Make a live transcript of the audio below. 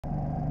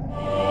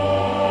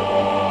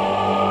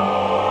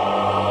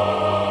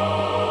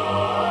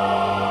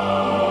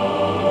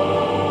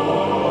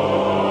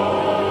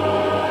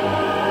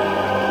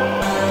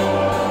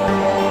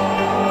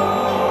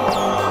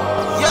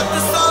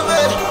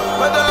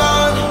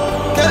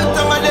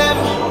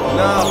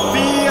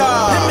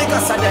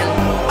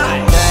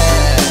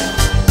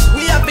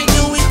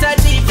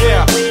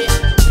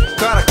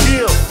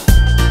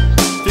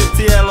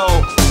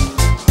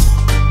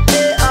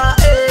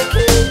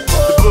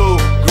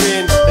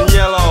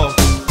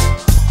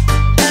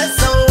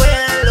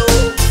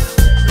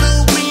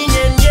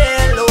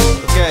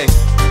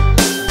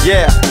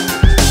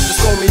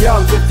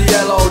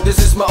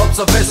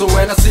So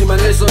when I see my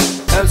nation,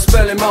 I'm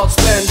spelling out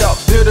stand up.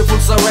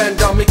 Beautiful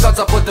surrender, me cause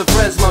I put the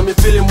friends, man. Me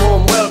feeling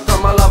warm,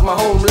 welcome, I love my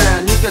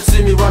homeland. You can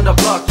see me run the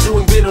block,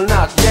 doing beat or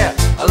not, yeah.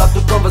 I love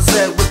to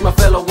conversate with my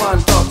fellow one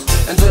dogs.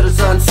 Enjoy the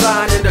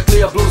sunshine in the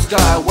clear blue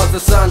sky. What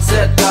the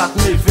sunset got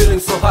me feeling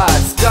so high.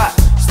 Scott,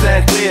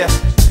 stand clear,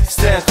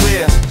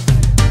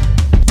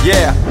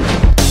 yeah.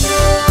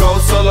 Go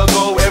solo,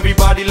 go,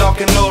 everybody lock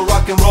and low.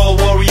 Rock and roll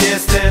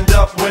warriors, stand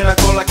up when I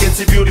call. I can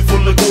see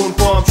beautiful lagoon,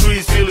 palm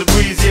trees, feel the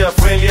breeze, yeah.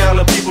 Friendly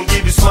island people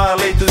give you smile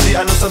A to Z.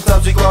 I know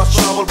sometimes we cause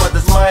trouble, but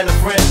that's mine a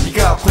friend. You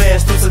got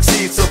plans to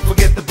succeed, so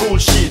forget the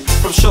bullshit.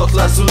 From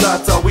Shotla to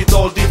Lata, with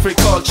all different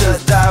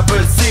cultures,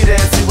 diverse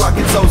cities, we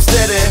rockin' so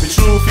steady. We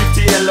true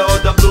 50 LO,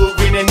 the blue,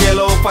 green and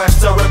yellow.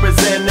 5-star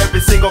represent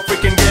every single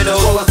freaking ghetto.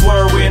 All us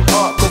whirlwind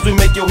up, cause we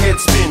make your head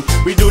spin.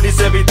 We do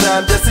this every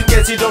time, just in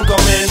case you don't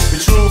come in. We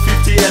true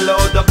 50 LO,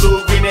 the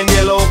blue, green and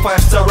yellow.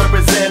 5-star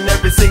represent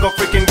every single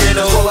freaking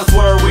ghetto. All us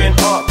whirlwind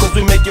up, cause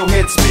we make your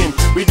head spin.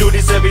 We do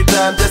this every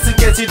time, just in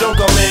case you don't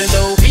come in.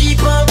 So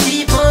people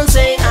keep on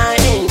saying I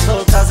ain't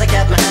cool, cause I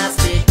got my ass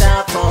kicked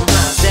out from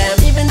my damn.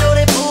 Even though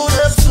they pulled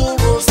up school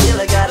rules, still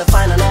I gotta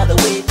find another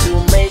way to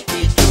make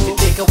it through.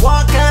 Take a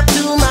walk up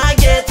to my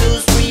ghetto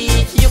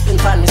street, you can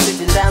find me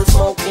sitting down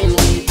smoking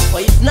weed. Or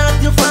if not,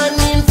 you'll find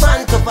me in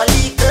front of a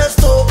liquor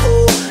store.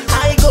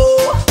 I go,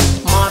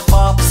 my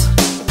pops,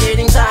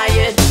 getting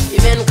tired,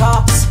 even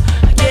cops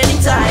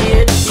getting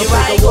tired. Here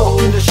I go.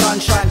 Walk in the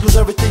sunshine, cause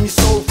everything is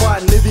so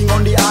fun. Living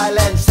on the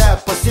island,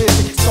 South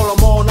Pacific,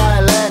 Solomon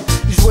Island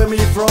is where me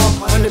from.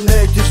 And the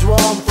natives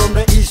roam from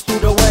the east to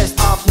the west,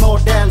 up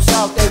north and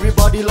south.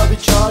 Everybody love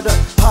each other.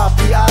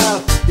 Happy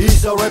Isle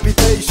is a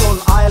reputation.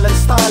 Island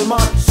style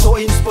man, so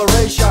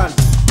inspiration.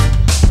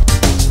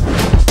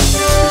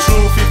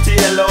 True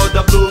 50 LO,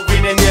 the blue,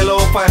 green and yellow.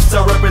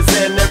 5-star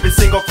represent every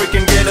single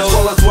freaking ghetto.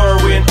 All us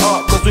whirlwind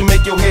up, cause we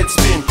make your head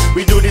spin.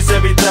 We do this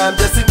every time,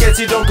 just in case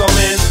you don't come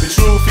in. We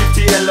true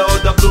 50 LO,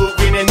 the blue,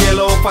 green and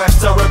yellow.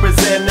 5-star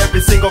represent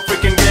every single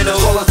freaking ghetto.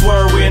 All us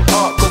whirlwind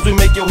up, cause we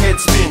make your head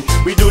spin.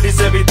 We do this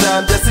every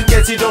time, just in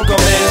case you don't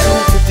come in.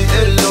 True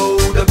 50 LO,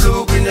 the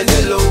blue, green and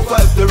yellow.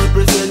 5 to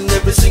represent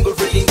every single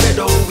freaking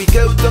ghetto. We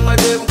go down a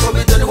them, come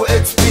it on our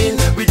head spin.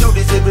 We do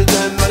this every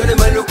time, man, the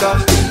man who come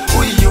in.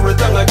 We you a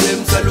tongue of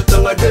them, salute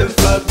tongue of them.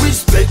 Flag,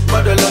 respect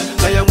motherland,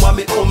 I am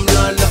mommy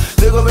homeland.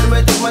 They go with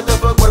me, take my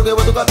top up, work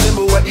with the them,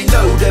 what you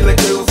know, they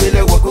make you feel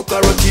like what cook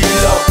or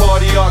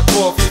Party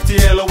hardcore,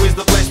 50 LO is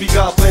the place. We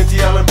got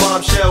plenty island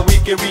bombshell. We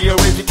can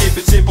rearrange to keep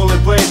it simple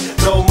and plain.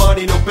 No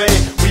money, no pain.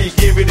 We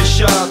give it a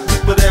shot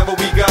with whatever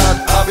we got.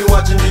 I've been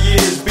watching the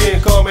years, being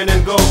coming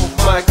and go.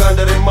 Mike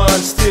under the man,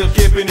 still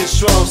keeping it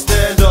strong.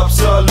 Stand up,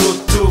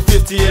 salute to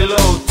 50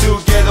 LO.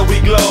 Together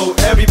we glow.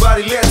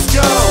 Everybody, let's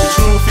go.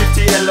 True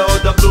 50 LO,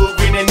 the blue,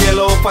 green and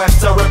yellow.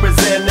 5-star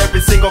represent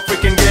every single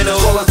freaking ghetto.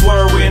 All us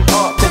whirlwind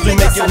up, cause we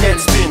make your head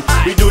spin.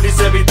 We do this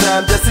every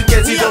time, just in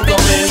case you don't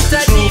come in.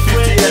 True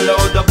 50 LO,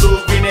 the blue,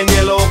 green and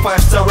yellow.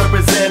 5-star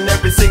represent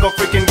every single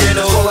freaking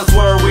ghetto. All us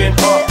whirlwind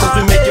up, cause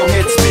we make your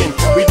head spin.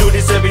 We do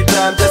this every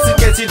time, just in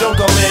case you don't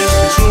come in.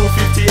 True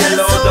 50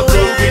 LO, the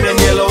blue, green and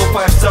yellow.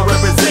 5-star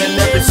represent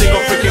every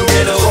single freaking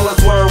ghetto. All us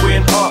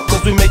whirlwind up,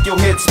 cause we make your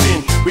head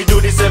spin. We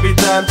do this every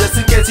time, just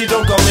in case you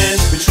don't come in.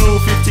 We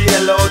true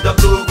 50 LO, the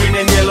blue, green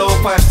and yellow.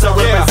 5-star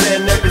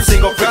represent every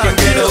single freaking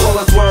ghetto. All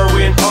us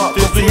whirlwind up,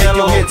 cause we make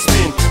your head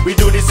spin. We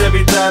do this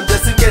every time,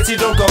 just in case you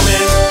don't come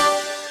in.